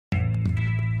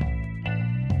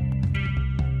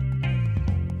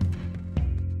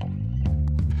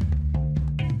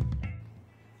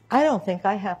I don't think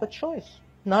I have a choice.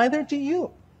 Neither do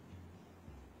you.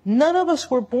 None of us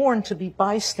were born to be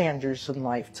bystanders in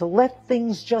life, to let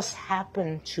things just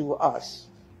happen to us.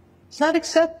 It's not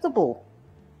acceptable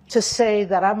to say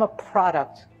that I'm a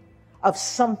product of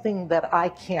something that I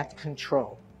can't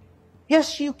control.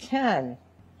 Yes, you can.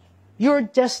 Your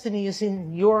destiny is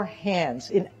in your hands,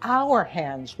 in our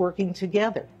hands, working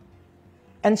together.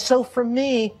 And so for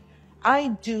me,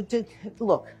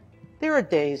 look, there are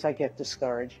days I get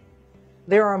discouraged.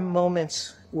 There are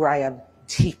moments where I am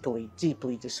deeply,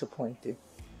 deeply disappointed.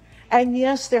 And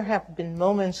yes, there have been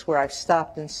moments where I've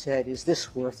stopped and said, is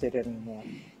this worth it anymore?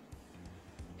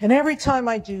 And every time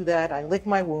I do that, I lick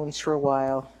my wounds for a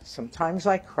while. Sometimes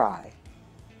I cry.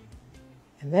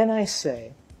 And then I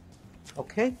say,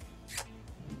 okay,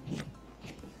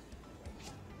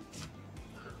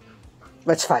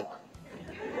 let's fight.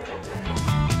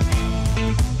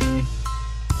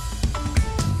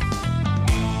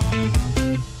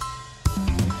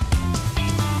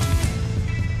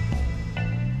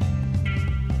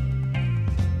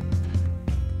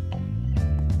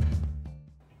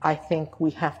 I think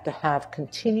we have to have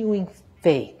continuing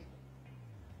faith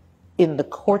in the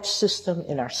court system,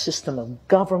 in our system of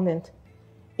government,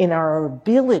 in our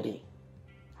ability,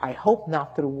 I hope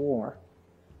not through war,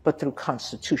 but through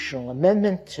constitutional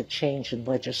amendment, to change in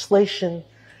legislation,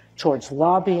 towards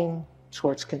lobbying,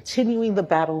 towards continuing the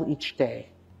battle each day,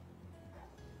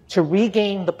 to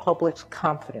regain the public's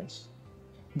confidence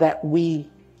that we,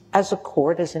 as a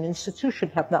court, as an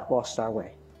institution, have not lost our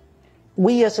way.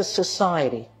 We as a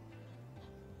society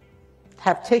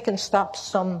have taken steps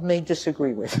some may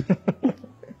disagree with.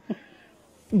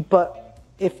 But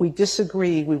if we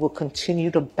disagree, we will continue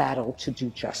to battle to do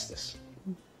justice.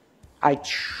 I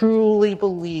truly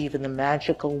believe in the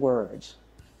magical words,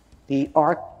 the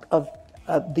arc of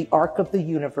the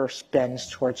universe bends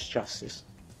towards justice.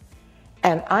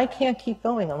 And I can't keep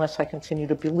going unless I continue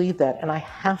to believe that. And I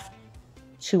have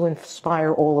to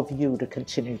inspire all of you to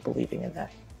continue believing in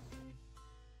that.